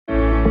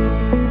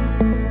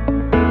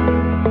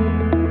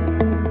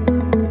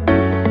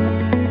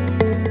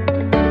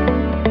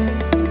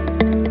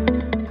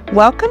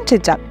Welcome to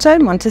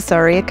Dapto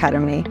Montessori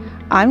Academy.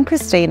 I'm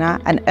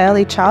Christina, an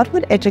early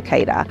childhood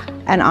educator,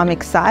 and I'm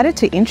excited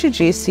to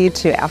introduce you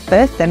to our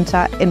first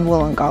centre in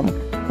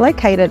Wollongong,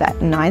 located at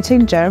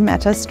 19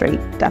 Jeremiah Street,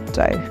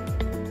 Dapto.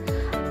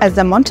 As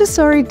a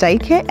Montessori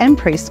daycare and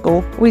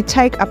preschool, we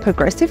take a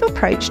progressive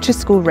approach to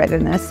school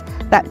readiness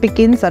that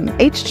begins on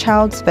each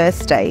child's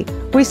first day.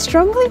 We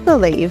strongly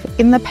believe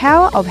in the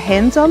power of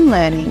hands-on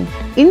learning,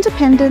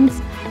 independence,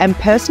 and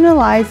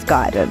personalised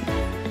guidance.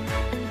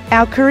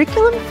 Our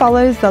curriculum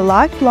follows the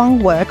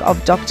lifelong work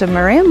of Dr.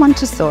 Maria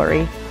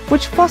Montessori,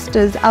 which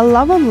fosters a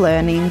love of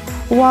learning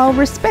while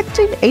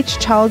respecting each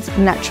child's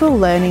natural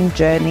learning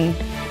journey.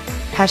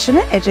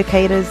 Passionate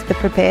educators, the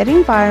prepared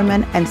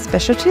environment and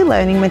specialty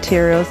learning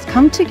materials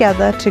come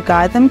together to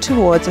guide them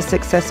towards a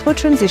successful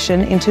transition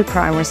into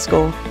primary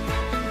school.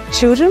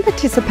 Children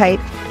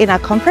participate in a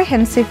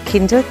comprehensive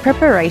kinder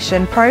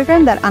preparation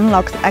program that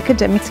unlocks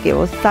academic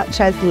skills such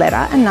as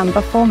letter and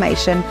number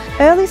formation,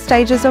 early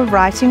stages of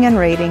writing and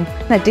reading,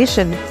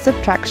 addition,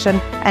 subtraction,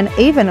 and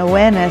even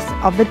awareness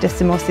of the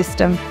decimal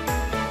system.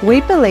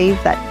 We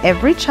believe that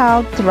every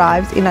child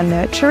thrives in a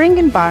nurturing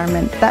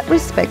environment that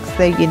respects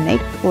their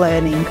unique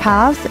learning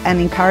paths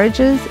and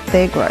encourages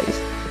their growth.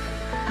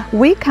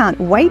 We can't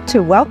wait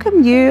to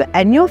welcome you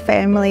and your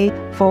family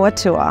for a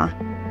tour.